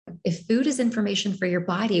if food is information for your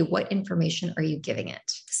body, what information are you giving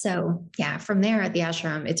it? So yeah, from there at the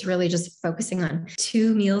ashram, it's really just focusing on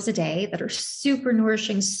 2 meals a day that are super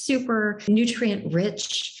nourishing, super nutrient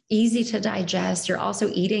rich, easy to digest. You're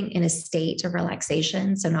also eating in a state of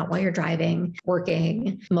relaxation. So not while you're driving,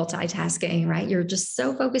 working, multitasking, right? You're just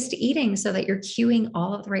so focused eating so that you're cueing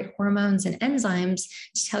all of the right hormones and enzymes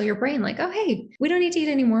to tell your brain like, oh, hey, we don't need to eat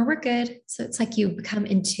anymore. We're good. So it's like you become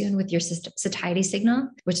in tune with your satiety signal,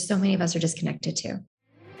 which so many of us are disconnected to.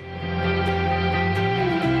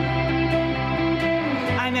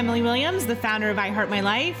 I'm Emily Williams, the founder of I Heart My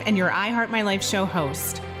Life and your I Heart My Life show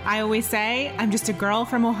host. I always say I'm just a girl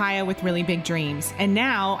from Ohio with really big dreams. And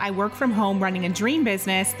now I work from home running a dream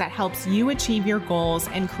business that helps you achieve your goals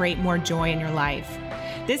and create more joy in your life.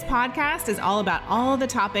 This podcast is all about all the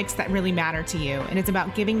topics that really matter to you. And it's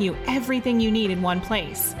about giving you everything you need in one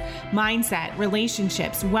place. Mindset,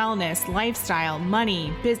 relationships, wellness, lifestyle,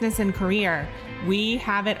 money, business, and career. We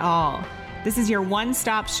have it all. This is your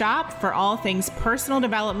one-stop shop for all things personal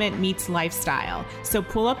development meets lifestyle. So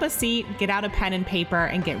pull up a seat, get out a pen and paper,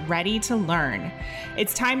 and get ready to learn.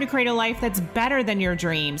 It's time to create a life that's better than your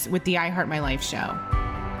dreams with the I Heart My Life show.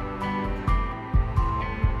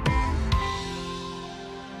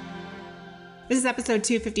 This is episode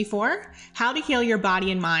 254, How to Heal Your Body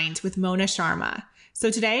and Mind with Mona Sharma. So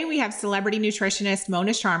today we have celebrity nutritionist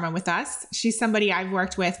Mona Sharma with us. She's somebody I've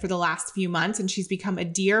worked with for the last few months, and she's become a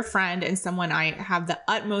dear friend and someone I have the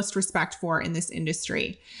utmost respect for in this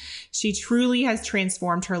industry. She truly has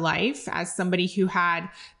transformed her life as somebody who had,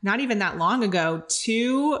 not even that long ago,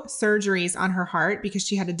 2 surgeries on her heart because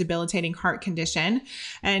she had a debilitating heart condition.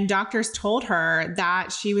 And doctors told her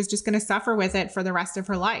that she was just going to suffer with it for the rest of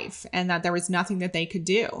her life and that there was nothing that they could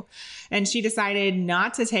do. And she decided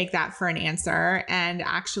not to take that for an answer and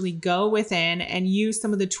actually go within and use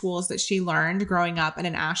some of the tools that she learned growing up in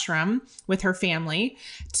an ashram with her family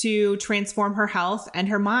to transform her health and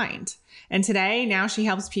her mind. And today, now she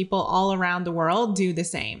helps people all around the world do the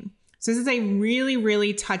same. So this is a really,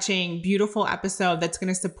 really touching, beautiful episode that's going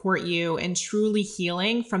to support you in truly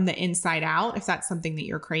healing from the inside out, if that's something that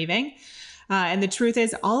you're craving. And the truth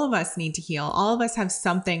is, all of us need to heal. All of us have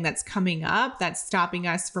something that's coming up that's stopping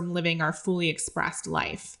us from living our fully expressed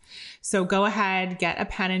life. So go ahead, get a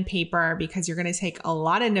pen and paper because you're going to take a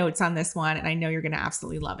lot of notes on this one, and I know you're going to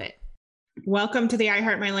absolutely love it. Welcome to the I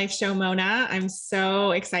Heart My Life show, Mona. I'm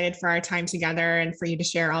so excited for our time together and for you to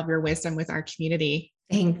share all of your wisdom with our community.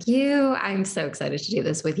 Thank you. I'm so excited to do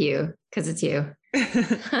this with you because it's you.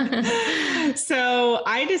 So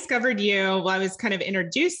I discovered you, I was kind of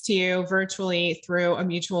introduced to you virtually through a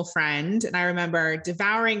mutual friend. And I remember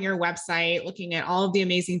devouring your website, looking at all of the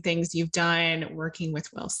amazing things you've done, working with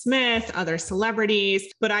Will Smith, other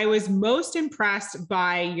celebrities, but I was most impressed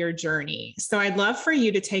by your journey. So I'd love for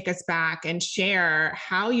you to take us back and share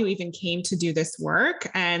how you even came to do this work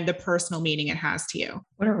and the personal meaning it has to you.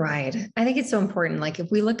 What a ride. I think it's so important. Like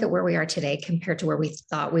if we look at where we are today compared to where we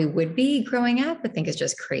thought we would be growing up, I think it's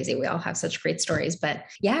just crazy. We all have such great stories. But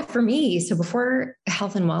yeah, for me, so before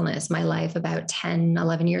health and wellness, my life about 10,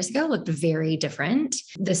 11 years ago looked very different.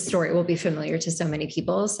 This story will be familiar to so many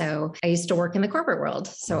people. So I used to work in the corporate world.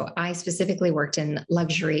 So I specifically worked in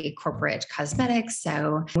luxury corporate cosmetics.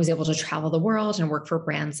 So I was able to travel the world and work for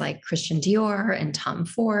brands like Christian Dior and Tom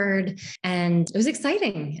Ford. And it was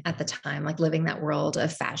exciting at the time, like living that world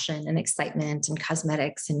of fashion and excitement and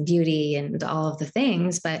cosmetics and beauty and all of the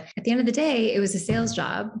things. But at the end of the day, it was a sales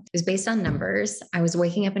job. It was based on numbers. I was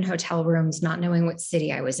waking up in hotel rooms, not knowing what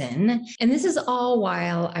city I was in. And this is all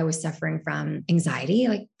while I was suffering from anxiety,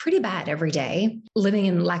 like pretty bad every day, living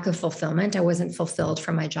in lack of fulfillment. I wasn't fulfilled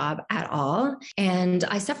from my job at all. And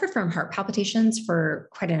I suffered from heart palpitations for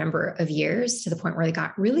quite a number of years to the point where they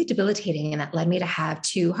got really debilitating. And that led me to have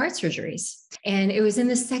 2 heart surgeries. And it was in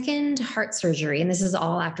the second heart surgery, and this is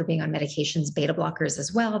all after being on medications, beta blockers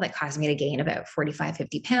as well, that caused me to gain about 45,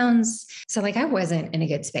 50 pounds. So like I wasn't in a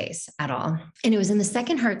good space at all. And it was in the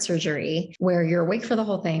second heart surgery where you're awake for the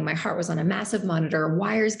whole thing. My heart was on a massive monitor,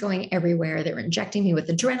 wires going everywhere. They were injecting me with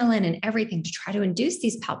adrenaline and everything to try to induce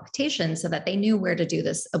these palpitations so that they knew where to do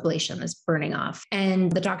this ablation, this burning off.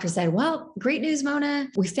 And the doctor said, well, great news, Mona.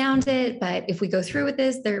 We found it. But if we go through with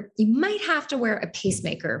this, you might have to wear a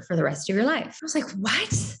pacemaker for the rest of your life. I was like,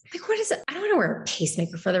 what? Like, what is it? I don't want to wear a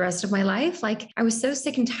pacemaker for the rest of my life. Like, I was so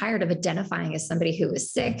sick and tired of identifying as somebody who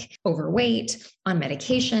was sick, overweight, on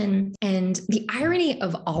medication. And the irony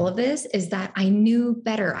of all of this is that I knew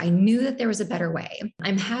better. I knew that there was a better way.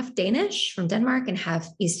 I'm half Danish from Denmark and half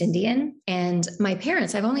East Indian. And my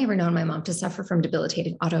parents, I've only ever known my mom to suffer from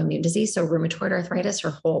debilitating autoimmune disease. So rheumatoid arthritis,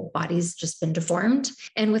 her whole body's just been deformed.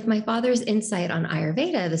 And with my father's insight on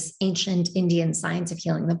Ayurveda, this ancient Indian science of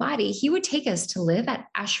healing the body, he would take us to live at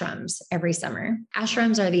ashrams every summer.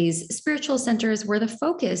 Ashrams are these spiritual centers where the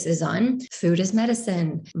focus is on food as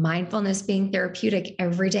medicine, mindfulness being therapeutic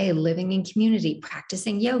every day, living in community,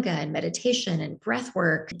 practicing yoga and meditation and breath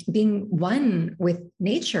work, being one with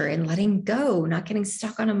nature and letting go, not getting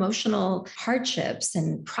stuck on emotional hardships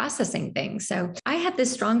and processing things. So I had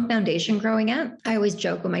this strong foundation growing up. I always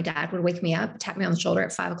joke when my dad would wake me up, tap me on the shoulder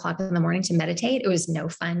at 5 o'clock in the morning to meditate. It was no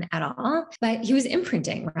fun at all, but he was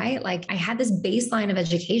imprinting, right? Like I had this baseline of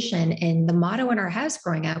education, and the motto in our house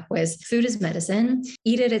growing up was food is medicine,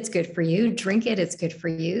 eat it, it's good for you, drink it, it's good for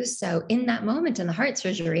you. So in that moment in the heart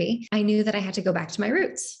surgery, I knew that I had to go back to my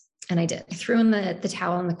roots. And I did. I threw in the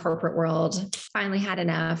towel in the corporate world, finally had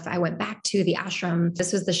enough. I went back to the ashram.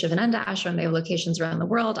 This was the Shivananda ashram. They have locations around the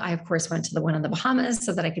world. I, of course, went to the one in the Bahamas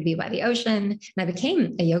so that I could be by the ocean. And I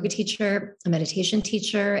became a yoga teacher, a meditation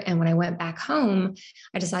teacher. And when I went back home,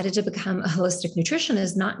 I decided to become a holistic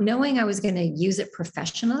nutritionist, not knowing I was going to use it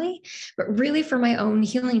professionally, but really for my own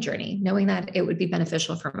healing journey, knowing that it would be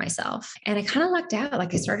beneficial for myself. And I kind of lucked out.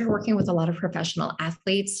 Like I started working with a lot of professional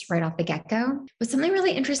athletes right off the get-go, but something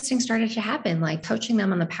really interesting started to happen, like coaching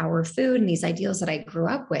them on the power of food and these ideals that I grew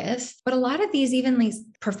up with. But a lot of these, even these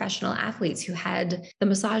professional athletes who had the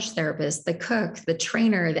massage therapist, the cook, the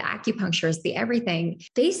trainer, the acupuncturist, the everything,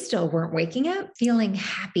 they still weren't waking up feeling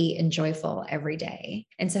happy and joyful every day.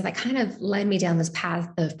 And so that kind of led me down this path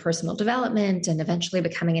of personal development and eventually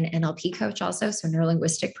becoming an NLP coach also, so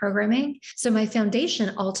neurolinguistic programming. So my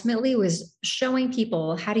foundation ultimately was showing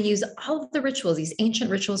people how to use all of the rituals, these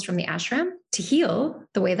ancient rituals from the ashram, to heal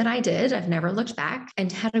the way that I did. I've never looked back,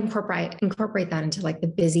 and how to incorporate that into like the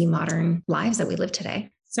busy modern lives that we live today.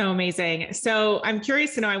 So amazing. So I'm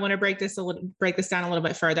curious to know, I want to break this down a little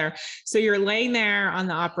bit further. So you're laying there on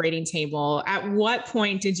the operating table. At what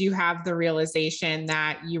point did you have the realization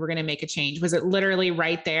that you were going to make a change? Was it literally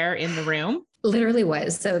right there in the room? Literally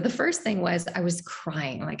was. So the first thing was I was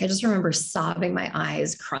crying. Like I just remember sobbing my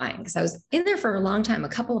eyes crying because I was in there for a long time, a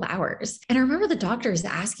couple of hours. And I remember the doctors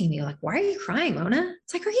asking me like, why are you crying, Mona?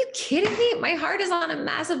 It's like, are you kidding me? My heart is on a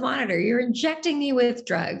massive monitor. You're injecting me with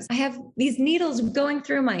drugs. I have these needles going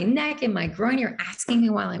through my neck and my groin. You're asking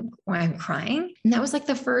me why I'm crying. And that was like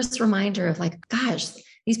the first reminder of like, gosh,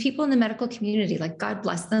 these people in the medical community, like God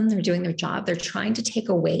bless them, they're doing their job. They're trying to take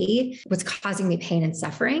away what's causing me pain and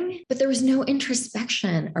suffering. But there was no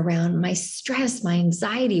introspection around my stress, my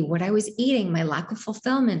anxiety, what I was eating, my lack of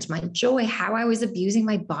fulfillment, my joy, how I was abusing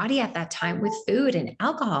my body at that time with food and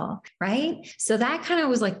alcohol, right? So that kind of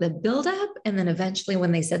was like the buildup. And then eventually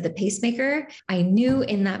when they said the pacemaker, I knew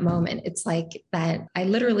in that moment, it's like that I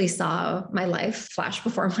literally saw my life flash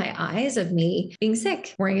before my eyes of me being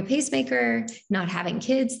sick, wearing a pacemaker, not having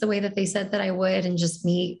kids the way that they said that I would, and just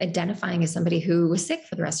me identifying as somebody who was sick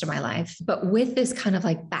for the rest of my life. But with this kind of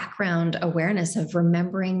like background awareness of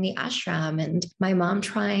remembering the ashram and my mom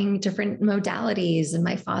trying different modalities and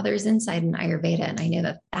my father's insight in Ayurveda. And I knew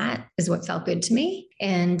that that is what felt good to me.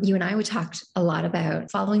 And you and I, we talked a lot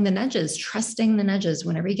about following the nudges, trusting the nudges.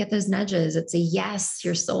 Whenever you get those nudges, it's a yes.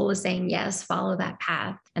 Your soul is saying yes, follow that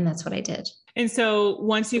path. And that's what I did. And so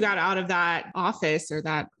once you got out of that office or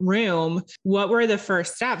that room, what were the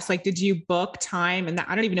first steps? Like, did you book time? And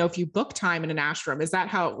I don't even know if you book time in an ashram. Is that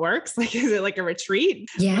how it works? Like, is it like a retreat?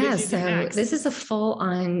 Yeah. So this is a full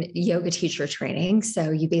on yoga teacher training.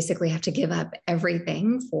 So you basically have to give up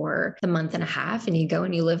everything for the month and a half, and you go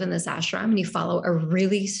and you live in this ashram and you follow a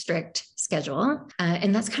really strict schedule.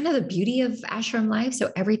 And that's kind of the beauty of ashram life.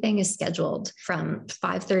 So everything is scheduled from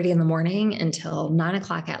 5:30 in the morning until 9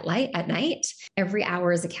 o'clock at night. Every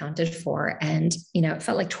hour is accounted for. And, it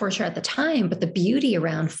felt like torture at the time, but the beauty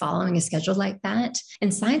around following a schedule like that,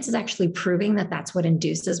 and science is actually proving that that's what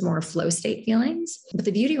induces more flow state feelings. But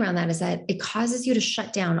the beauty around that is that it causes you to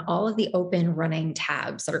shut down all of the open running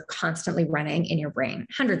tabs that are constantly running in your brain,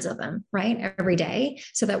 hundreds of them, right? Every day.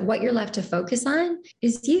 So that what you're left to focus on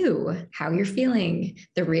is you, how you're feeling,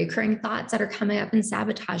 the reoccurring thoughts that are coming up and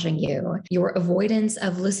sabotaging you, your avoidance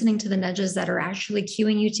of listening to the nudges that are actually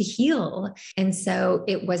cueing you to heal. And so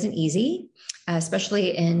it wasn't easy.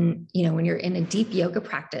 especially in, when you're in a deep yoga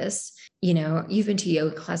practice. You've been to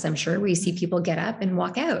yoga class, I'm sure, where you see people get up and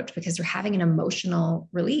walk out because they're having an emotional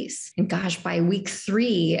release. And gosh, by week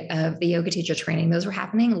 3 of the yoga teacher training, those were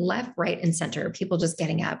happening left, right, and center. People just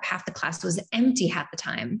getting up. Half the class was empty half the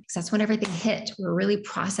time because that's when everything hit. We're really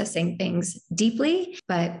processing things deeply,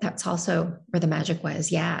 but that's also where the magic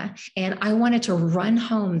was. Yeah. And I wanted to run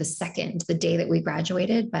home the day that we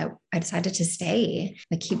graduated, but I decided to stay,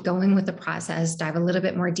 keep going with the process, dive a little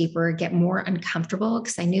bit more deeper, get more uncomfortable,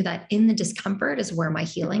 because I knew that in the discomfort is where my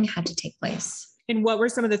healing had to take place. And what were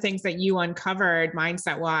some of the things that you uncovered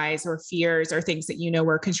mindset wise, or fears, or things that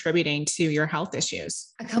were contributing to your health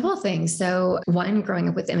issues? A couple of things. So one, growing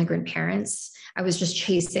up with immigrant parents, I was just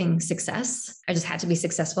chasing success. I just had to be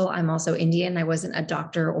successful. I'm also Indian. I wasn't a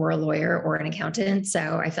doctor or a lawyer or an accountant.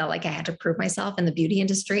 So I felt like I had to prove myself in the beauty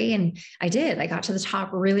industry. And I did. I got to the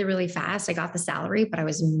top really, really fast. I got the salary, but I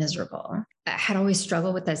was miserable. I had always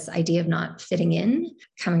struggled with this idea of not fitting in,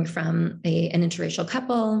 coming from an interracial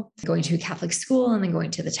couple, going to Catholic school and then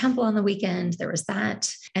going to the temple on the weekend. There was that.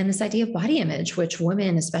 And this idea of body image, which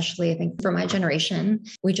women, especially I think for my generation,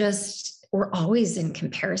 we're always in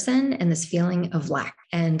comparison and this feeling of lack.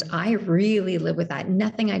 And I really live with that.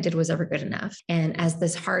 Nothing I did was ever good enough. And as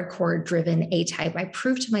this hardcore driven A-type, I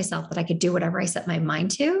proved to myself that I could do whatever I set my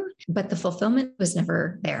mind to, but the fulfillment was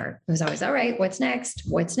never there. It was always, all right, what's next?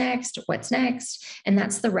 What's next? What's next? And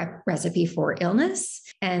that's the recipe for illness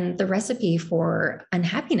and the recipe for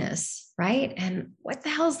unhappiness. Right. And what the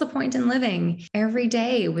hell is the point in living? Every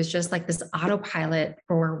day was just like this autopilot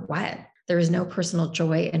for what? There is no personal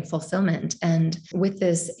joy and fulfillment. And with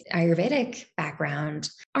this Ayurvedic background,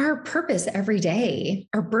 our purpose every day,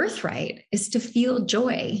 our birthright is to feel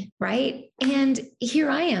joy, right? And here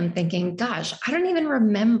I am thinking, gosh, I don't even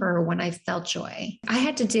remember when I felt joy. I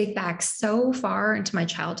had to dig back so far into my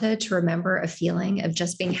childhood to remember a feeling of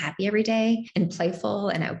just being happy every day and playful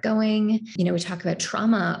and outgoing. We talk about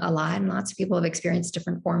trauma a lot, and lots of people have experienced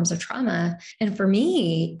different forms of trauma. And for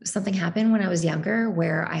me, something happened when I was younger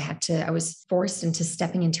where I was forced into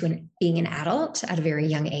stepping into being an adult at a very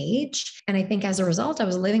young age. And I think as a result, I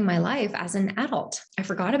was living my life as an adult. I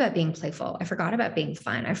forgot about being playful. I forgot about being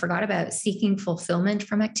fun. I forgot about seeking fulfillment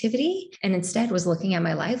from activity, and instead was looking at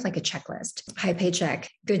my life like a checklist. High paycheck,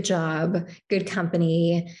 good job, good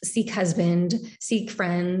company, seek husband, seek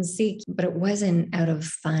friends, but it wasn't out of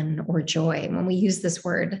fun or joy. When we use this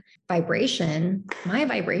word vibration, my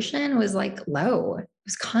vibration was like low. It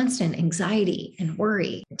was constant anxiety and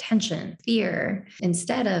worry, and tension, fear,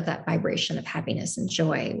 instead of that vibration of happiness and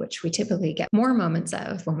joy, which we typically get more moments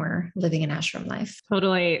of when we're living an ashram life.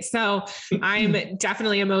 Totally. So I'm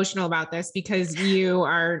definitely emotional about this because you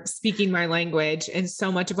are speaking my language. And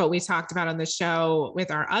so much of what we talked about on the show with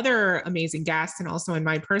our other amazing guests and also in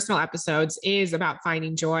my personal episodes is about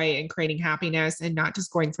finding joy and creating happiness and not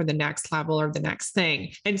just going for the next level or the next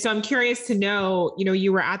thing. And so I'm curious to know,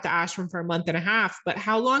 you were at the ashram for a month and a half, but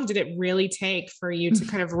how long did it really take for you to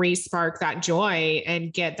kind of re-spark that joy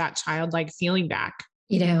and get that childlike feeling back?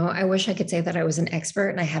 I wish I could say that I was an expert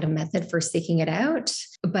and I had a method for seeking it out.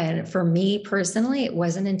 But for me personally, it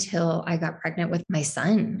wasn't until I got pregnant with my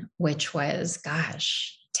son, which was,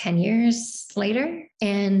 10 years later.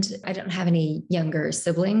 And I don't have any younger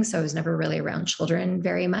siblings, so I was never really around children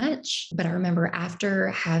very much. But I remember after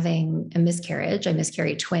having a miscarriage, I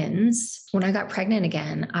miscarried twins. When I got pregnant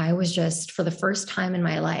again, I was just, for the first time in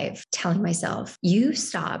my life, telling myself, you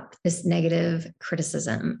stop this negative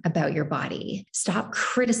criticism about your body. Stop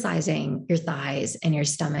criticizing your thighs and your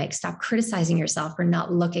stomach. Stop criticizing yourself for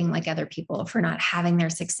not looking like other people, for not having their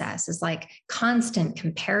success. It's like constant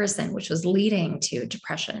comparison, which was leading to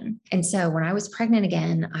depression. And so when I was pregnant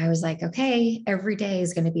again, I was like, okay, every day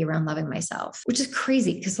is going to be around loving myself, which is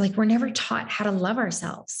crazy because we're never taught how to love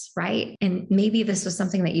ourselves, right? And maybe this was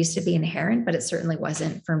something that used to be inherent, but it certainly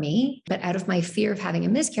wasn't for me. But out of my fear of having a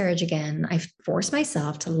miscarriage again, I forced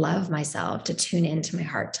myself to love myself, to tune into my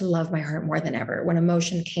heart, to love my heart more than ever. When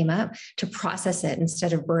emotion came up, to process it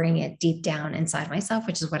instead of burying it deep down inside myself,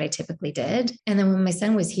 which is what I typically did. And then when my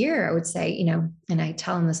son was here, I would say, and I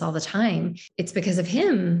tell him this all the time, it's because of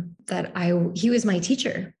him that he was my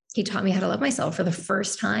teacher. He taught me how to love myself for the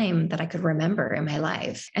first time that I could remember in my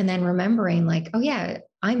life. And then remembering oh yeah,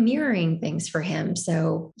 I'm mirroring things for him.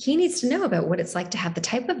 So he needs to know about what it's like to have the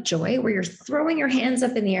type of joy where you're throwing your hands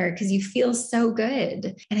up in the air because you feel so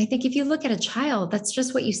good. And I think if you look at a child, that's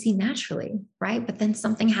just what you see naturally, right? But then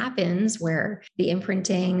something happens where the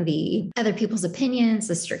imprinting, the other people's opinions,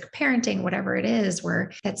 the strict parenting, whatever it is,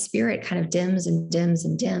 where that spirit kind of dims and dims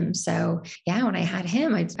and dims. So yeah, when I had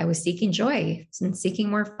him, I was seeking joy and seeking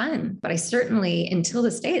more fun. But I certainly, until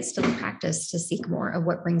this day, it's still a practice to seek more of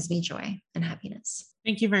what brings me joy and happiness.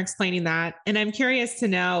 Thank you for explaining that. And I'm curious to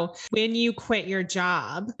know, when you quit your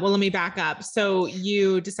job, well, let me back up. So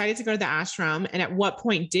you decided to go to the ashram. And at what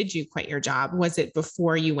point did you quit your job? Was it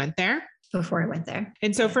before you went there? Before I went there.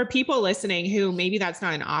 And so for people listening who maybe that's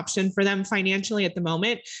not an option for them financially at the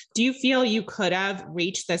moment, do you feel you could have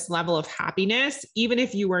reached this level of happiness, even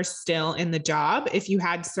if you were still in the job, if you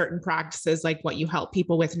had certain practices like what you help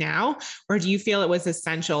people with now? Or do you feel it was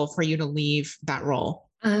essential for you to leave that role?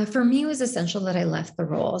 For me, it was essential that I left the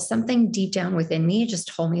role. Something deep down within me just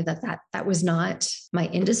told me that was not my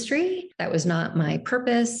industry. That was not my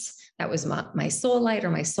purpose. That was my soul light or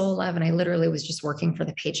my soul love. And I literally was just working for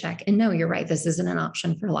the paycheck. And no, you're right. This isn't an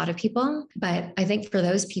option for a lot of people. But I think for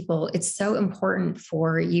those people, it's so important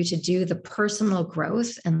for you to do the personal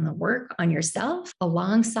growth and the work on yourself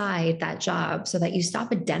alongside that job so that you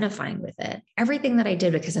stop identifying with it. Everything that I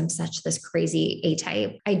did, because I'm such this crazy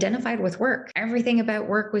A-type, identified with work. Everything about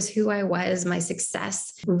work was who I was. My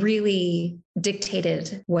success really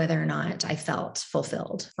dictated whether or not I felt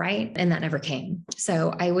fulfilled, right? And that never came.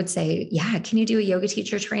 So I would say, yeah, can you do a yoga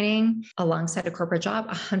teacher training alongside a corporate job?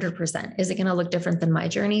 100%. Is it going to look different than my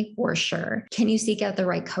journey? For sure. Can you seek out the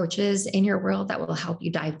right coaches in your world that will help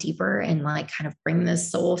you dive deeper and like kind of bring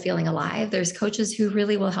this soul feeling alive? There's coaches who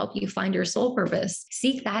really will help you find your soul purpose.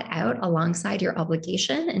 Seek that out alongside your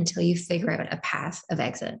obligation until you figure out a path of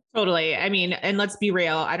exit. Totally. I mean, and let's be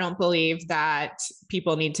real. I don't believe that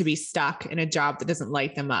people need to be stuck in a job that doesn't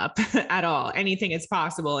light them up at all. Anything is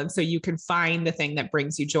possible. And so you can find the thing that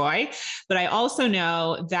brings you joy. But I also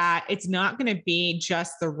know that it's not going to be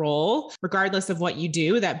just the role, regardless of what you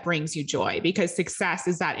do, that brings you joy, because success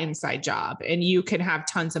is that inside job. And you can have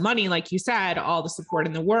tons of money, like you said, all the support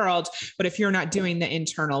in the world. But if you're not doing the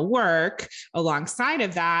internal work alongside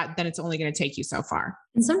of that, then it's only going to take you so far.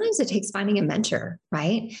 And sometimes it takes finding a mentor,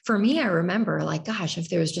 right? For me, I remember like, gosh, if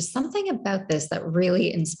there was just something about this that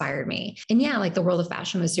really inspired me. And yeah, like the world of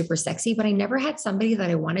fashion was super sexy, but I never had somebody that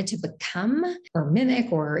I wanted to become or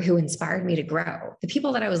mimic or who inspired me to grow. The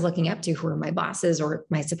people that I was looking up to who were my bosses or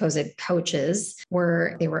my supposed coaches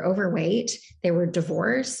they were overweight, they were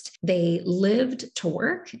divorced, they lived to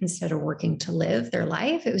work instead of working to live their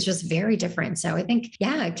life. It was just very different. So I think,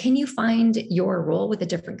 yeah, can you find your role with a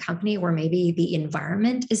different company where maybe the environment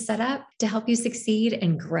is set up to help you succeed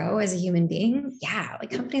and grow as a human being? Yeah, like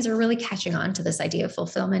companies are really catching on to this idea of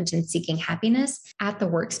fulfillment and seeking happiness at the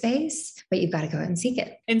workspace, but you've got to go out and seek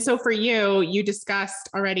it. And so for you, you discussed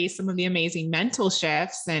already some of the amazing mental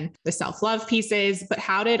shifts and the self-love pieces, but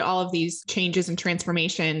how did all of these changes and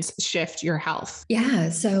transformations shift your health? Yeah,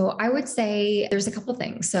 so I would say there's a couple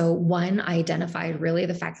things. So one, I identified really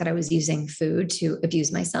the fact that I was using food to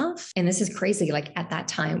abuse myself. And this is crazy. Like at that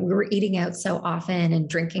time, we were eating out so often and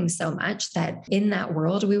drinking so much that in that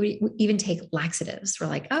world, we would even take laxatives. We're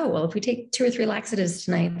like, oh, well, if we take 2 or 3 laxatives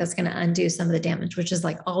tonight, that's going to undo some of the damage, which is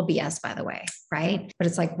like all BS, by the way, right? But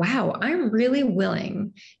it's like, wow, I'm really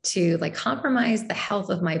willing to like compromise the health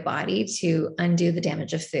of my body to undo the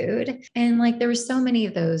damage of food. And like, there were so many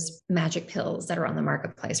of those magic pills that are on the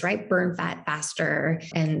marketplace, right? Burn fat faster.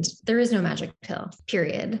 And there is no magic pill,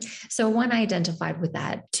 period. So one, I identified with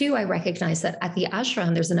that. 2, I recognized that at the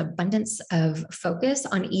ashram, there's an abundance of focus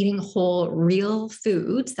on eating whole, real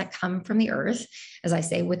foods that come from the earth, as I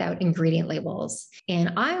say, without ingredient labels.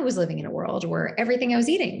 And I was living in a world where everything I was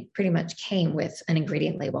eating pretty much came with an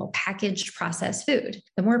ingredient label, packaged processed food.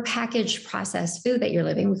 The more packaged processed food that you're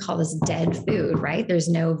living, we call this dead food, right? There's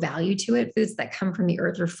no value to it. Foods that come from the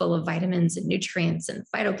earth are full of vitamins and nutrients and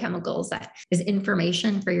phytochemicals. That is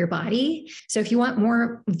information for your body. So if you want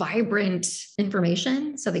more vibrant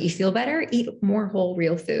information so that you feel better, eat more whole,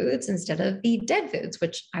 real foods instead of the dead foods,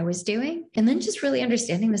 which I was doing. And then just really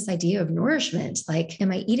understanding this idea of nourishment. Like,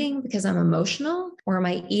 am I eating because I'm emotional, or am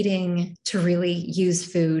I eating to really use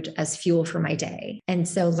food as fuel for my day? And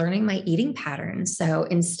so learning my eating patterns. So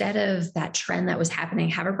instead of that trend that was happening,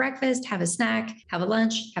 have a breakfast, have a snack, have a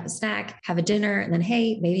lunch, have a snack, have a dinner, and then,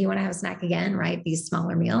 hey, maybe you want to have a snack again, right? These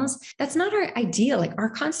smaller meals. That's not our ideal. Like our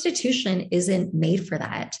constitution isn't made for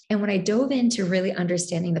that. And when I dove into really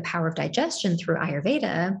understanding the power of digestion through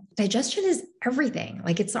Ayurveda, digestion is everything everything.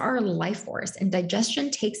 Like it's our life force, and digestion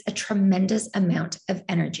takes a tremendous amount of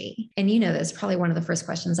energy. And you know, this probably one of the first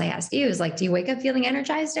questions I ask you is like, do you wake up feeling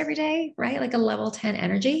energized every day? Right? Like a level 10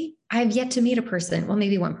 energy. I've yet to meet a person. Well,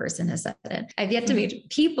 maybe one person has said it. I've yet to meet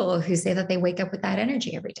people who say that they wake up with that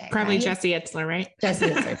energy every day. Probably right? Jesse Itzler, right? Jesse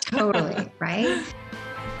Itzler, totally. Right?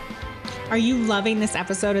 Are you loving this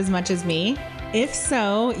episode as much as me? If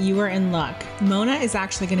so, you are in luck. Mona is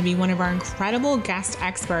actually going to be one of our incredible guest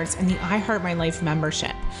experts in the iHeart My Life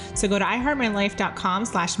membership. So go to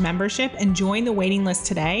iHeartMyLife.com/membership and join the waiting list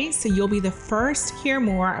today, so you'll be the first to hear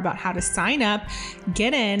more about how to sign up,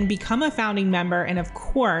 get in, become a founding member, and of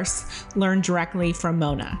course, learn directly from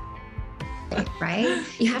Mona. Right?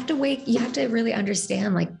 You have to really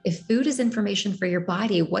understand, like, if food is information for your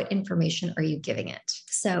body, what information are you giving it?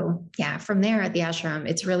 So yeah, from there at the ashram,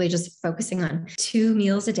 it's really just focusing on 2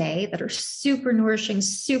 meals a day that are super nourishing,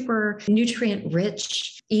 super nutrient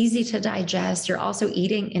rich, easy to digest. You're also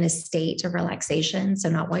eating in a state of relaxation. So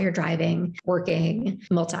not while you're driving, working,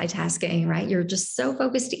 multitasking, right? You're just so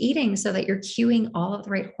focused eating so that you're cueing all of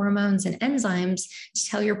the right hormones and enzymes to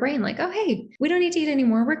tell your brain like, oh, hey, we don't need to eat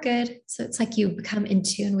anymore. We're good. So it's like you become in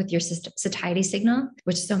tune with your satiety signal,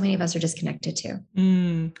 which so many of us are disconnected to.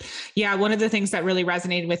 Yeah. One of the things that really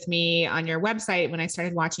resonated with me on your website when I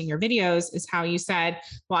started watching your videos is how you said,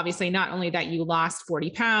 well, obviously not only that you lost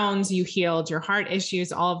 40 pounds, you healed your heart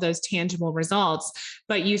issues, all of those tangible results,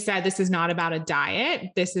 but you said this is not about a diet.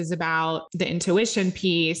 This is about the intuition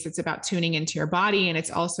piece. It's about tuning into your body. And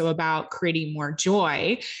it's also about creating more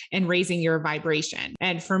joy and raising your vibration.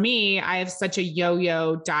 And for me, I have such a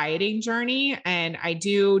yo-yo dieting journey, and I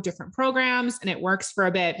do different programs and it works for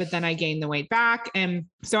a bit, but then I gain the weight back. And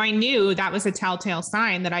so I knew that was a telltale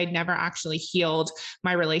sign that I'd never actually healed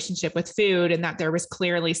my relationship with food and that there was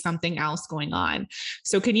clearly something else going on.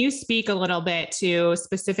 So can you speak a little bit to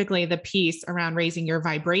specifically the piece around raising your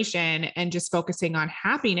vibration and just focusing on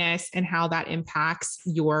happiness and how that impacts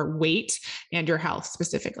your weight and your health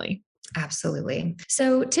specifically? Absolutely.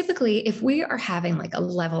 So typically, if we are having like a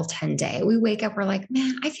level 10 day, we wake up, we're like,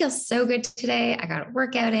 man, I feel so good today. I got a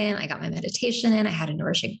workout in, I got my meditation in, I had a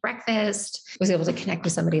nourishing breakfast, was able to connect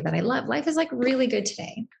with somebody that I love. Life is like really good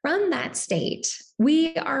today. From that state,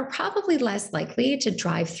 we are probably less likely to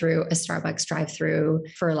drive through a Starbucks drive-through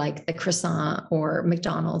for like the croissant or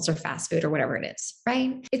McDonald's or fast food or whatever it is,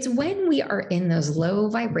 right? It's when we are in those low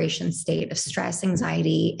vibration state of stress,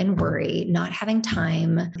 anxiety, and worry, not having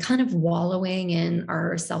time, kind of wallowing in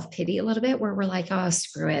our self-pity a little bit, where we're like, oh,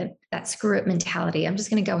 screw it. That screw it mentality. I'm just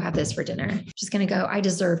going to go have this for dinner. I'm just going to go, I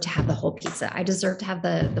deserve to have the whole pizza. I deserve to have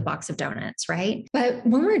the box of donuts, right? But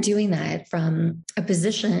when we're doing that from a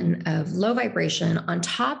position of low vibration on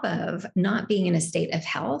top of not being in a state of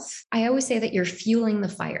health, I always say that you're fueling the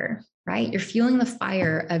fire. Right? You're fueling the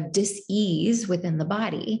fire of dis-ease within the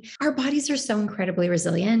body. Our bodies are so incredibly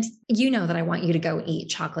resilient. You know that I want you to go eat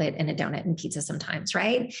chocolate and a donut and pizza sometimes,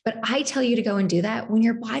 right? But I tell you to go and do that when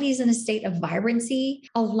your body's in a state of vibrancy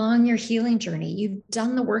along your healing journey. You've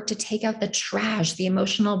done the work to take out the trash, the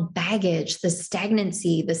emotional baggage, the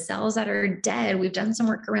stagnancy, the cells that are dead. We've done some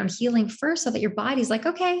work around healing first so that your body's like,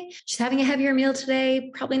 okay, she's having a heavier meal today,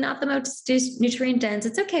 probably not the most nutrient dense.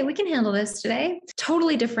 It's okay. We can handle this today.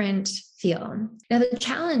 Totally different feel. Now, the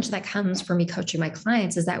challenge that comes for me coaching my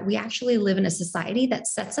clients is that we actually live in a society that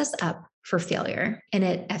sets us up for failure, and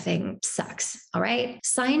it effing sucks. All right.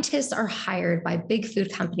 Scientists are hired by big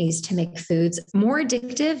food companies to make foods more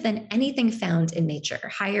addictive than anything found in nature,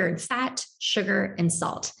 higher in fat, sugar, and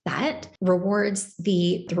salt. That rewards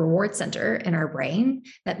the reward center in our brain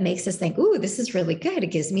that makes us think, ooh, this is really good.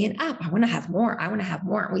 It gives me an up. I want to have more. I want to have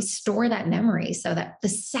more. And we store that memory so that the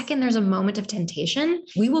second there's a moment of temptation,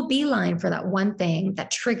 we will beeline for that one thing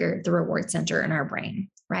that triggered the reward center in our brain.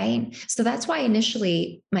 Right? So that's why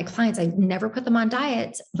initially my clients, I never put them on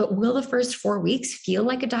diets, but will the first 4 weeks feel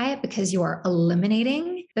like a diet because you are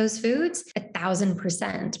eliminating those foods?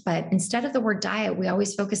 1,000%. But instead of the word diet, we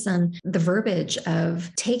always focus on the verbiage of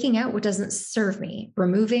taking out what doesn't serve me,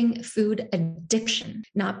 removing food addiction,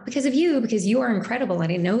 not because of you, because you are incredible.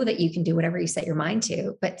 And I know that you can do whatever you set your mind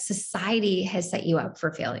to, but society has set you up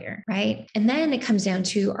for failure. Right? And then it comes down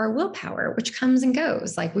to our willpower, which comes and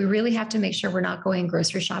goes. Like we really have to make sure we're not going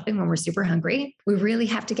grocery shopping when we're super hungry. We really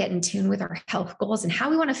have to get in tune with our health goals and how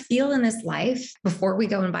we want to feel in this life before we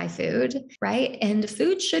go and buy food, right? And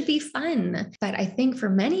food should be fun. But I think for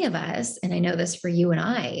many of us, and I know this for you and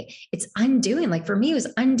I, it's undoing. Like for me, it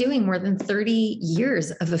was undoing more than 30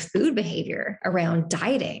 years of a food behavior around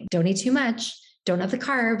dieting. Don't eat too much. don't have the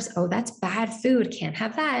carbs. Oh, that's bad food. Can't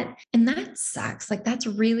have that. And that sucks. Like that's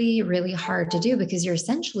really, really hard to do because you're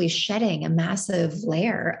essentially shedding a massive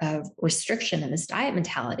layer of restriction in this diet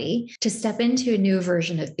mentality to step into a new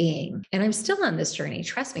version of being. And I'm still on this journey.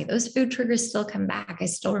 Trust me, those food triggers still come back. I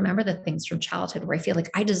still remember the things from childhood where I feel like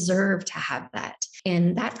I deserve to have that.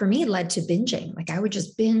 And that for me led to binging. Like I would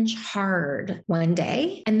just binge hard one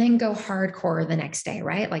day and then go hardcore the next day,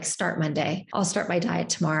 right? Like start Monday, I'll start my diet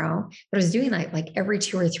tomorrow. But I was doing that like every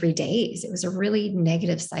 2 or 3 days. It was a really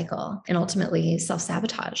negative cycle and ultimately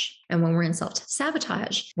self-sabotage. And when we're in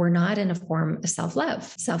self-sabotage, we're not in a form of self-love.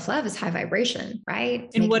 Self-love is high vibration, right?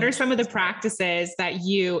 And what are some of the practices that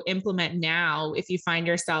you implement now if you find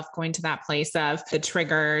yourself going to that place of the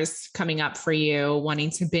triggers coming up for you,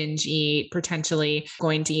 wanting to binge eat, potentially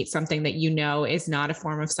going to eat something that you know is not a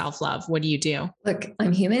form of self-love? What do you do? Look,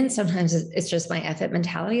 I'm human. Sometimes it's just my F it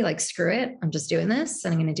mentality, like screw it. I'm just doing this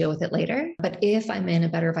and I'm going to deal with it later. But if I'm in a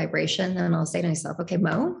better vibration, then I'll say to myself, okay,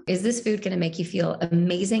 Mo, is this food going to make you feel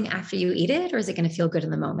amazing after you eat it? Or is it going to feel good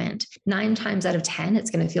in the moment? 9 times out of 10,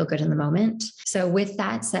 it's going to feel good in the moment. So with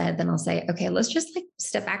that said, then I'll say, okay, let's just like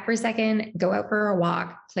step back for a second, go out for a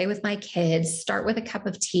walk, play with my kids, start with a cup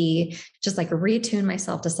of tea, just like reattune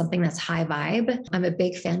myself to something that's high vibe. I'm a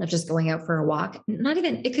big fan of just going out for a walk. Not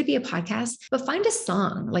even, it could be a podcast, but find a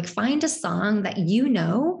song, like find a song that you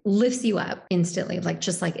know lifts you up instantly. Like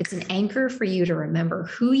just like it's an anchor for you to remember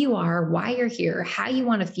who you are, why you're here, how you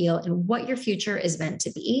want to feel, and what your future is meant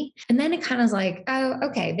to be. And then it kind of like, oh,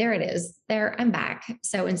 okay, there it is. There, I'm back.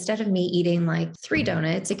 So instead of me eating like 3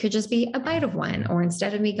 donuts, it could just be a bite of one. Or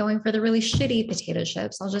instead of me going for the really shitty potato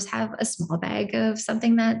chips, I'll just have a small bag of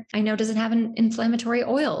something that I know doesn't have inflammatory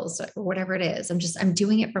oils or whatever it is. I'm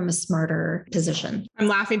doing it from a smarter position. I'm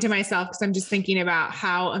laughing to myself because I'm just thinking about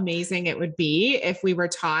how amazing it would be if we were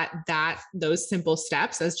taught those simple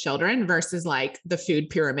steps as children versus like the food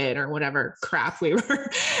pyramid or whatever crap we were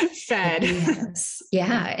fed. Yes.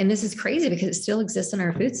 Yeah. And this is crazy because it still exists in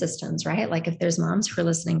our food systems, right? Like if there's moms who are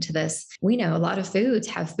listening to this, we know a lot of foods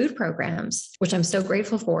have food programs, which I'm so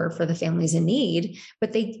grateful for the families in need,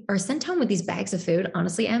 but they are sent home with these bags of food.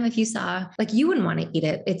 Honestly, Em, if you saw, like you wouldn't want to eat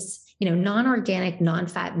it. It's, non-organic,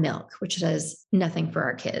 non-fat milk, which does nothing for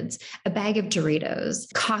our kids, a bag of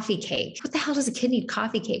Doritos, coffee cake. What the hell does a kid need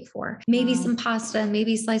coffee cake for? Maybe some pasta,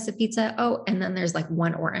 maybe a slice of pizza. Oh, and then there's like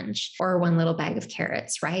 1 orange or 1 little bag of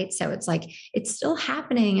carrots, right? So it's like, it's still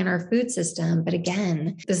happening in our food system. But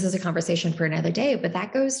again, this is a conversation for another day, but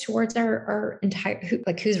that goes towards our entire,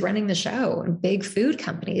 like who's running the show. And big food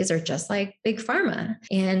companies are just like big pharma.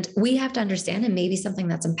 And we have to understand, and maybe something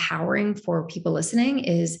that's empowering for people listening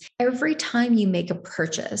is every time you make a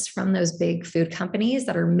purchase from those big food companies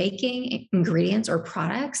that are making ingredients or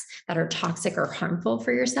products that are toxic or harmful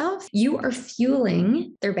for yourself, you are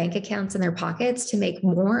fueling their bank accounts and their pockets to make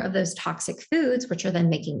more of those toxic foods, which are then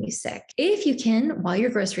making you sick. If you can, while you're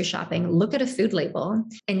grocery shopping, look at a food label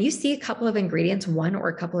and you see a couple of ingredients, 1 or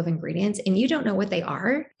a couple of ingredients, and you don't know what they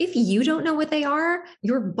are. If you don't know what they are,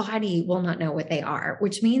 your body will not know what they are,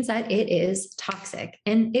 which means that it is toxic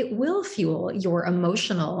and it will fuel your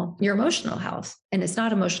emotional health. And it's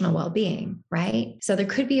not emotional well-being, right? So there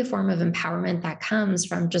could be a form of empowerment that comes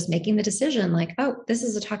from just making the decision like, oh, this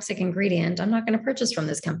is a toxic ingredient. I'm not going to purchase from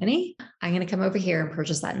this company. I'm going to come over here and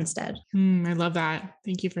purchase that instead. I love that.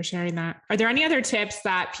 Thank you for sharing that. Are there any other tips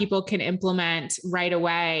that people can implement right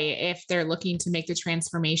away if they're looking to make the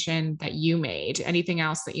transformation that you made? Anything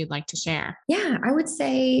else that you'd like to share? Yeah, I would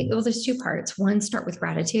say, well, there's 2 parts. One, start with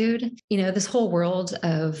gratitude. This whole world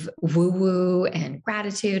of woo-woo and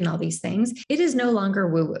gratitude and all these things, it is no longer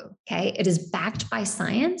woo-woo, okay? It is backed by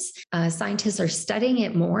science. Scientists are studying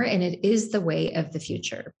it more, and it is the way of the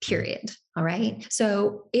future, period. All right.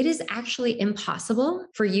 So it is actually impossible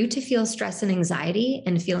for you to feel stress and anxiety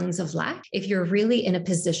and feelings of lack if you're really in a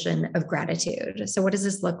position of gratitude. So what does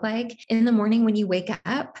this look like? In the morning when you wake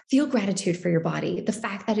up, feel gratitude for your body. The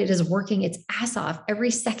fact that it is working its ass off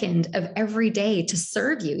every second of every day to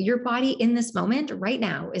serve you. Your body in this moment right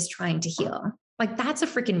now is trying to heal. Like that's a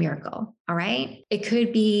freaking miracle. All right. It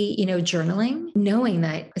could be, journaling, knowing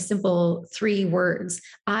that a simple 3 words,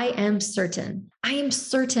 I am certain. I am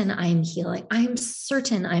certain I am healing. I am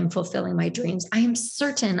certain I am fulfilling my dreams. I am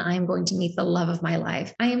certain I am going to meet the love of my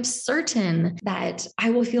life. I am certain that I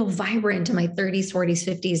will feel vibrant in my 30s, 40s,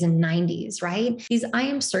 50s, and 90s, right? These I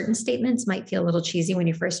am certain statements might feel a little cheesy when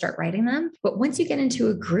you first start writing them, but once you get into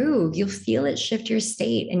a groove, you'll feel it shift your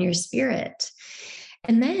state and your spirit.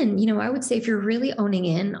 And then, I would say if you're really owning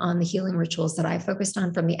in on the healing rituals that I focused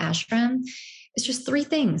on from the ashram, it's just 3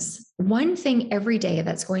 things. 1 thing every day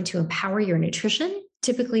that's going to empower your nutrition,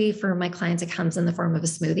 Typically for my clients, it comes in the form of a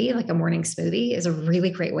smoothie, like a morning smoothie is a really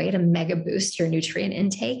great way to mega boost your nutrient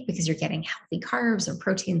intake because you're getting healthy carbs and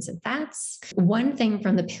proteins and fats. One thing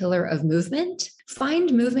from the pillar of movement,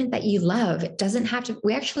 find movement that you love. It doesn't have to,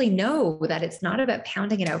 we actually know that it's not about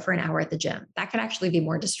pounding it out for an hour at the gym. That could actually be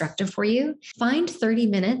more destructive for you. Find 30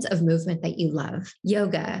 minutes of movement that you love.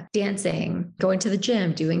 Yoga, dancing, going to the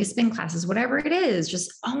gym, doing a spin classes, whatever it is,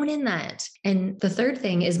 just own in that. And the third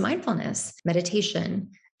thing is mindfulness, meditation,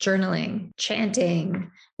 journaling, chanting,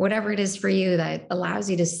 whatever it is for you that allows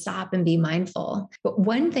you to stop and be mindful. But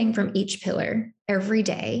one thing from each pillar every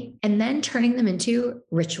day, and then turning them into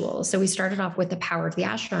rituals. So we started off with the power of the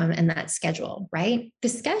ashram and that schedule, right? The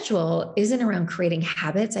schedule isn't around creating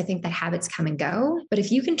habits. I think that habits come and go. But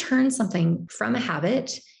if you can turn something from a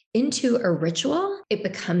habit into a ritual, it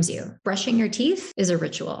becomes you. Brushing your teeth is a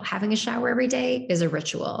ritual. Having a shower every day is a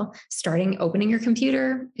ritual. Opening your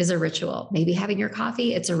computer is a ritual. Maybe having your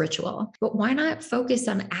coffee, it's a ritual. But why not focus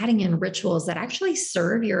on adding in rituals that actually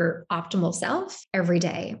serve your optimal self every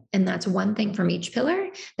day? And that's one thing from each pillar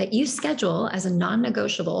that you schedule as a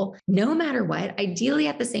non-negotiable, no matter what, ideally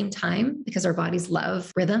at the same time, because our bodies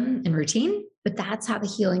love rhythm and routine. But that's how the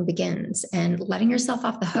healing begins, and letting yourself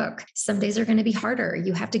off the hook. Some days are going to be harder.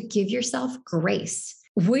 You have to give yourself grace.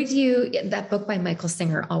 That book by Michael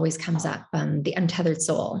Singer always comes up, The Untethered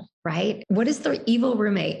Soul, right? What is the evil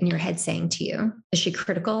roommate in your head saying to you? Is she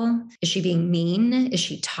critical? Is she being mean? Is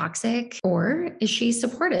she toxic? Or is she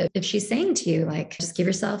supportive? If she's saying to you, like, just give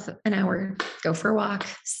yourself an hour, go for a walk,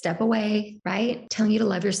 step away, right? Telling you to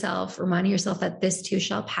love yourself, reminding yourself that this too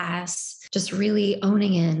shall pass, just really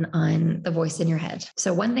owning in on the voice in your head.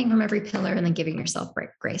 So one thing from every pillar, and then giving yourself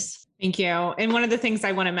grace. Thank you. And one of the things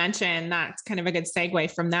I want to mention that's kind of a good segue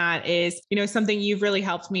from that is, something you've really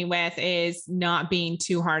helped me with is not being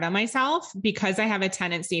too hard on myself, because I have a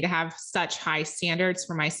tendency to have such high standards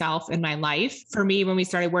for myself in my life. For me, when we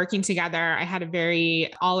started working together, I had a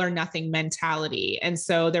very all or nothing mentality. And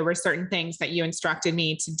so there were certain things that you instructed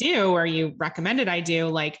me to do, or you recommended I do,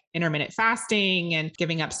 like intermittent fasting and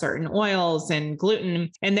giving up certain oils and gluten.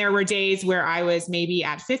 And there were days where I was maybe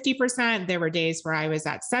at 50%. There were days where I was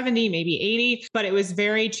at 70, maybe 80, but it was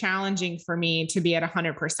very challenging for me to be at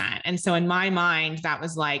 100%. And so in my mind, that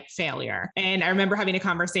was like failure. And I remember having a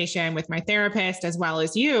conversation with my therapist as well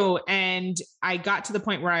as you. And I got to the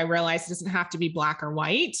point where I realized it doesn't have to be black or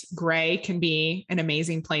white. Gray can be an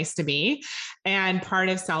amazing place to be. And part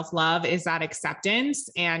of self-love is that acceptance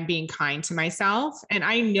and being kind to myself. And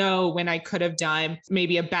I know when I could have done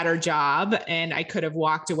maybe a better job and I could have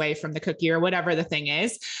walked away from the cookie or whatever the thing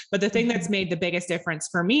is. But the thing that's made the biggest difference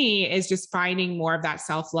for me is just finding more of that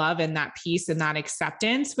self-love and that peace and that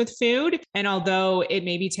acceptance with food. And although it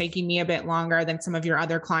may be taking me a bit longer than some of your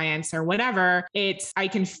other clients or whatever, I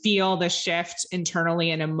can feel the shift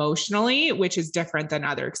internally and emotionally, which is different than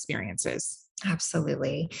other experiences.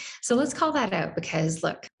 Absolutely. So let's call that out, because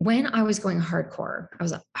look, when I was going hardcore, I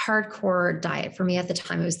was a hardcore diet. For me at the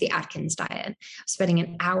time, it was the Atkins diet. Spending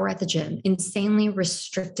an hour at the gym, insanely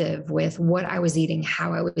restrictive with what I was eating,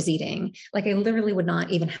 how I was eating. Like I literally would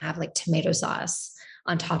not even have like tomato sauce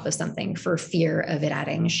on top of something for fear of it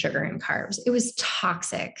adding sugar and carbs. It was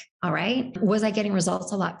toxic. All right. Was I getting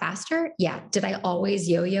results a lot faster? Yeah. Did I always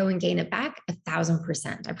yo-yo and gain it back?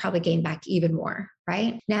 1,000%. I probably gained back even more.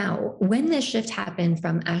 Right now, when this shift happened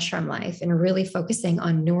from ashram life and really focusing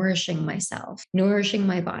on nourishing myself, nourishing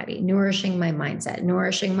my body, nourishing my mindset,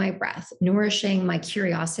 nourishing my breath, nourishing my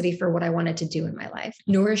curiosity for what I wanted to do in my life,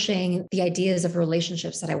 nourishing the ideas of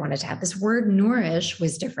relationships that I wanted to have. This word nourish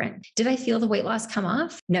was different. Did I feel the weight loss come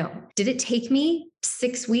off? No. Did it take me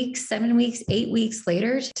 6 weeks, 7 weeks, 8 weeks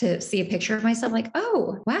later to see a picture of myself like,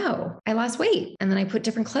 oh, wow, I lost weight. And then I put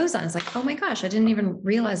different clothes on. It's like, oh my gosh, I didn't even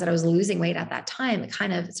realize that I was losing weight at that time.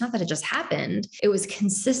 It's not that it just happened. It was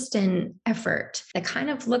consistent effort that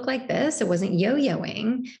kind of looked like this. It wasn't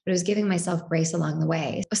yo-yoing, but it was giving myself grace along the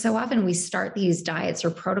way. So often we start these diets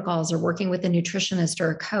or protocols or working with a nutritionist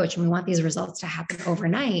or a coach, and we want these results to happen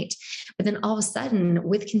overnight. But then all of a sudden,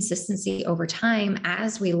 with consistency over time,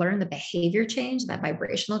 as we learn the behavior change, that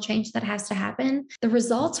vibrational change that has to happen, the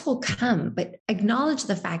results will come. But acknowledge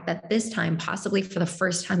the fact that this time, possibly for the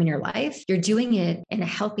first time in your life, you're doing it in a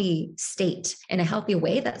healthy state, in a healthy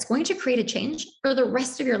way that's going to create a change for the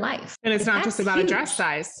rest of your life. And it's not just about a dress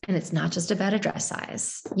size. And it's not just about a dress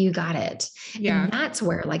size. You got it. Yeah. And that's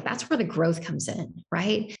where the growth comes in,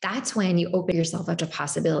 right? That's when you open yourself up to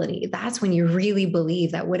possibility. That's when you really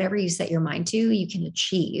believe that whatever you set your mind to, you can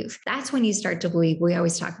achieve. That's when you start to believe, we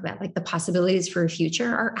always talk about like the possibilities for through future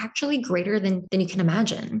are actually greater than you can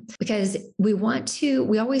imagine, because we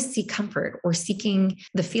always seek comfort. We're seeking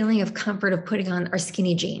the feeling of comfort of putting on our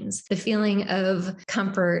skinny jeans, the feeling of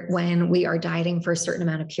comfort when we are dieting for a certain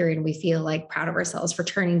amount of period and we feel like proud of ourselves for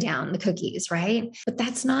turning down the cookies, right? But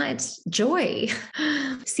that's not joy.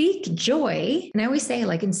 Seek joy. And I always say,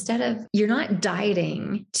 like, instead of, you're not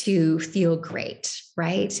dieting to feel great,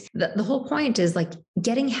 right? The whole point is like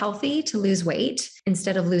getting healthy to lose weight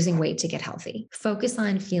instead of losing weight to get healthy. Focus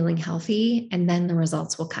on feeling healthy and then the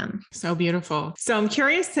results will come. So beautiful. So I'm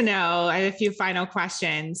curious to know, I have a few final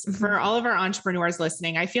questions for all of our entrepreneurs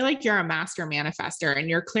listening. I feel like you're a master manifester and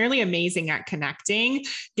you're clearly amazing at connecting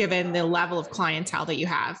given the level of clientele that you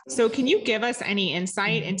have. So can you give us any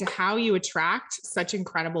insight into how you attract such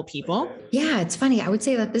incredible people? Yeah, it's funny. I would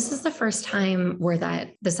say that this is the first time where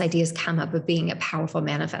this idea has come up of being a powerful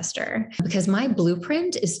manifester, because my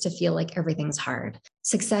blueprint is to feel like everything's hard.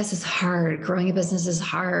 Success is hard. Growing a business is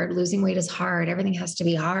hard. Losing weight is hard. Everything has to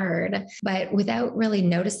be hard. But without really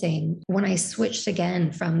noticing, when I switched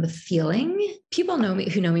again from the feeling, people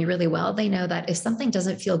who know me really well, they know that if something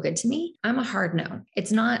doesn't feel good to me, I'm a hard no.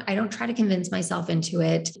 It's not, I don't try to convince myself into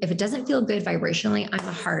it. If it doesn't feel good vibrationally, I'm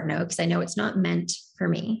a hard no, because I know it's not meant for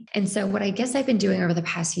me. And so what I guess I've been doing over the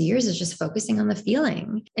past few years is just focusing on the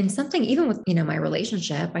feeling. And something, even with, my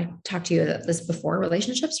relationship, I talked to you about this before,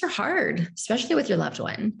 relationships are hard, especially with your loved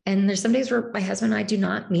one. And there's some days where my husband and I do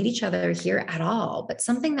not meet each other here at all. But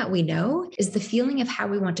something that we know is the feeling of how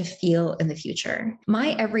we want to feel in the future.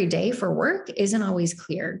 My everyday for work isn't always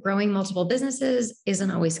clear. Growing multiple businesses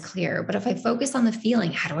isn't always clear. But if I focus on the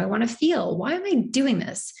feeling, how do I want to feel? Why am I doing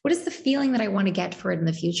this? What is the feeling that I want to get for it in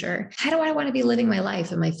the future? How do I want to be living my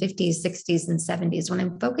life in my 50s, 60s, and 70s? When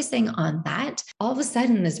I'm focusing on that, all of a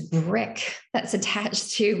sudden this brick that's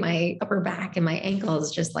attached to my upper back and my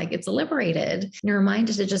ankles, just like it's liberated. And you're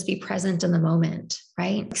reminded to just be present in the moment,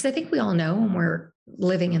 right? Because I think we all know when we're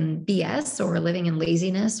living in BS or living in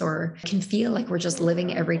laziness, or can feel like we're just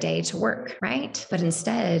living every day to work, right? But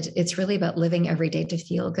instead, it's really about living every day to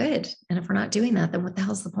feel good. And if we're not doing that, then what the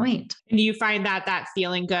hell's the point? And do you find that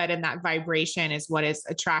feeling good and that vibration is what has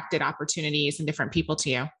attracted opportunities and different people to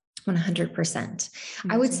you? 100%.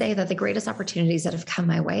 I would say that the greatest opportunities that have come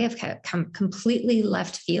my way have come completely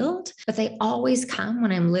left field, but they always come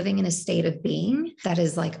when I'm living in a state of being that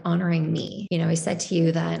is like honoring me. I said to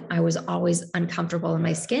you that I was always uncomfortable in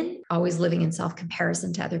my skin, always living in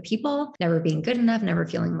self-comparison to other people, never being good enough, never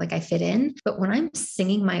feeling like I fit in. But when I'm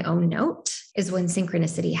singing my own note is when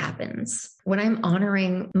synchronicity happens. When I'm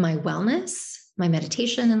honoring my wellness, my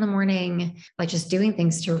meditation in the morning, like just doing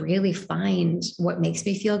things to really find what makes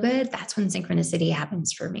me feel good, that's when synchronicity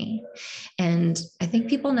happens for me. And I think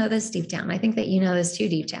people know this deep down. I think that you know this too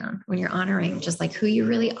deep down. When you're honoring just like who you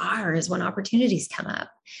really are is when opportunities come up.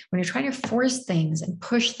 When you're trying to force things and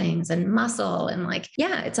push things and muscle and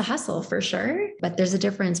it's a hustle for sure, but there's a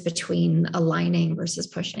difference between aligning versus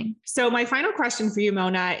pushing. So my final question for you,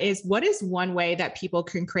 Mona, is what is one way that people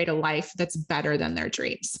can create a life that's better than their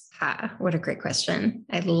dreams? What a great question.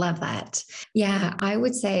 I love that. Yeah, I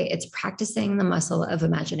would say it's practicing the muscle of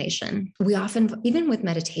imagination. We often, even with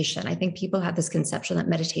meditation, I think people have this conception that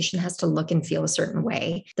meditation has to look and feel a certain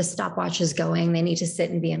way. The stopwatch is going, they need to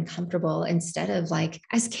sit and be uncomfortable, instead of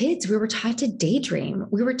as kids, we were taught to daydream.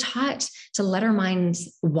 We were taught to let our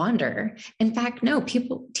minds wander. In fact, no,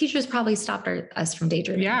 teachers probably stopped us from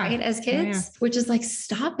daydreaming, right? As kids, which is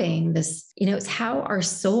stopping this, it's how our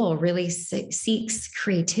soul really seeks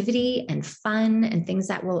creativity and fun and things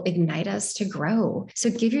that will ignite us to grow. So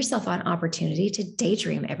give yourself an opportunity to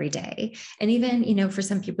daydream every day. And even, for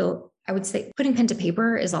some people, I would say putting pen to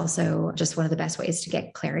paper is also just one of the best ways to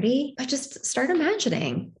get clarity, but just start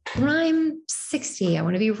imagining. When I'm 60, I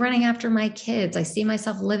want to be running after my kids. I see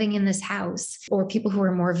myself living in this house. Or people who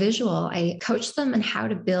are more visual, I coach them on how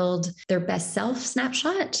to build their best self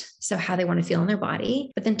snapshot. So how they want to feel in their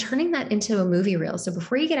body, but then turning that into a movie reel. So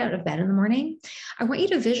before you get out of bed in the morning, I want you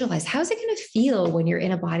to visualize, how's it going to feel when you're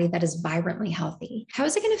in a body that is vibrantly healthy? How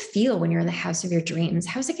is it going to feel when you're in the house of your dreams?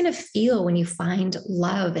 How's it going to feel when you find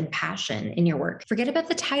love and passion in your work? Forget about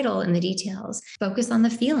the title and the details. Focus on the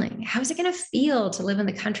feeling. How's it going to feel to live in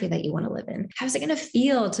the country that you want to live in? How's it going to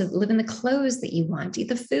feel to live in the clothes that you want, eat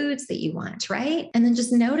the foods that you want, right? And then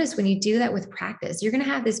just notice when you do that with practice, you're going to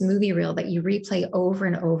have this movie reel that you replay over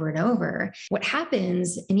and over and over. What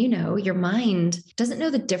happens, and your mind doesn't know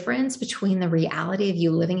the difference between the reality of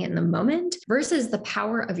you living it in the moment versus the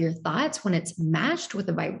power of your thoughts when it's matched with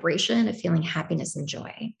the vibration of feeling happiness and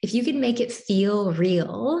joy. If you can make it feel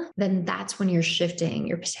real, then that's when you're shifting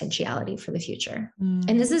your potentiality for the future.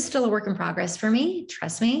 And this is still a work in progress for me,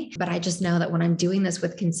 trust me. But I just know that when I'm doing this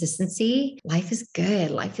with consistency, life is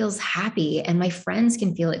good. Life feels happy. And my friends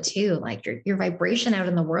can feel it too. Like your vibration out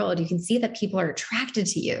in the world, you can see that people are attracted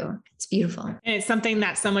to you. It's beautiful. And it's something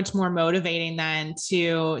that's so much more motivating than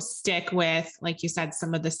to stick with, like you said,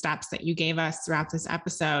 some of the steps that you gave us throughout this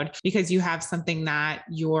episode, because you have something that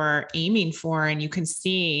you're aiming for and you can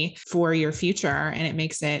see for your future, and it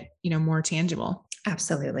makes it, more tangible.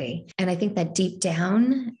 Absolutely. And I think that deep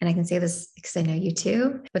down, and I can say this because I know you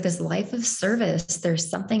too, but this life of service, there's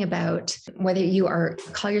something about whether you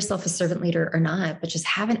call yourself a servant leader or not, but just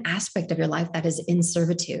have an aspect of your life that is in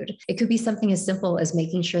servitude. It could be something as simple as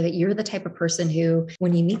making sure that you're the type of person who,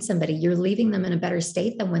 when you meet somebody, you're leaving them in a better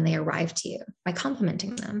state than when they arrive to you by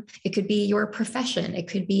complimenting them. It could be your profession. It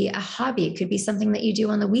could be a hobby. It could be something that you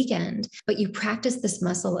do on the weekend, but you practice this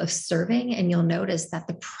muscle of serving, and you'll notice that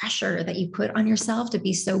the pressure that you put on yourself to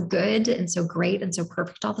be so good and so great and so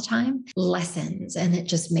perfect all the time lessens, and it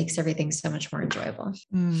just makes everything so much more enjoyable.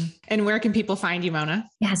 And where can people find you, Mona?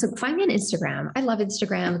 Yeah, so find me on Instagram. I love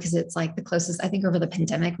Instagram because it's like the closest. I think over the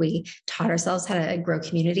pandemic, we taught ourselves how to grow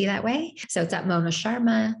community that way. So it's at Mona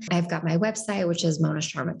Sharma. I've got my website, which is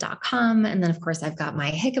monasharma.com. And then of course I've got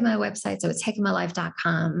my Hikama website. So it's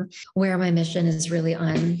hikmalife.com, where my mission is really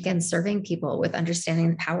on, again, serving people with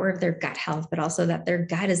understanding the power of their gut health, but also that their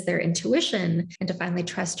gut is their intuition, and to finally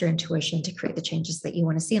trust your intuition to create the changes that you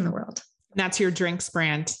want to see in the world. That's your drinks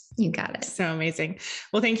brand. You got it. So amazing.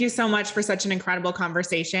 Well, thank you so much for such an incredible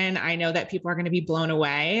conversation. I know that people are going to be blown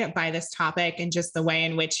away by this topic and just the way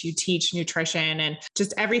in which you teach nutrition and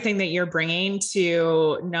just everything that you're bringing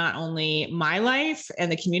to not only my life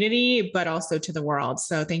and the community, but also to the world.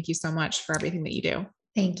 So thank you so much for everything that you do.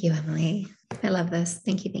 Thank you, Emily. I love this.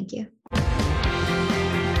 Thank you. Thank you.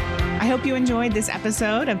 I hope you enjoyed this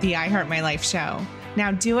episode of the I Heart My Life show.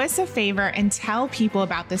 Now do us a favor and tell people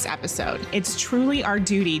about this episode. It's truly our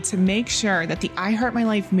duty to make sure that the I Heart My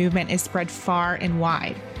Life movement is spread far and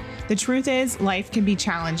wide. The truth is, life can be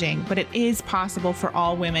challenging, but it is possible for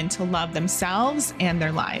all women to love themselves and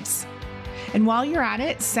their lives. And while you're at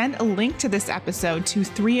it, send a link to this episode to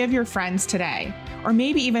 3 of your friends today, or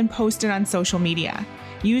maybe even post it on social media.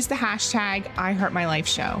 Use the hashtag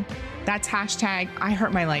 #IHeartMyLifeShow. That's hashtag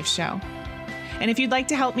 #IHeartMyLifeShow. And if you'd like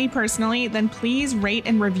to help me personally, then please rate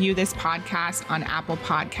and review this podcast on Apple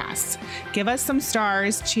Podcasts. Give us some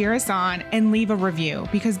stars, cheer us on, and leave a review,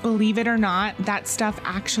 because believe it or not, that stuff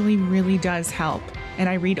actually really does help. And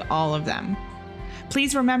I read all of them.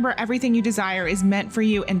 Please remember, everything you desire is meant for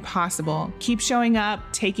you and possible. Keep showing up,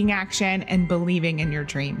 taking action, and believing in your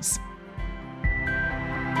dreams.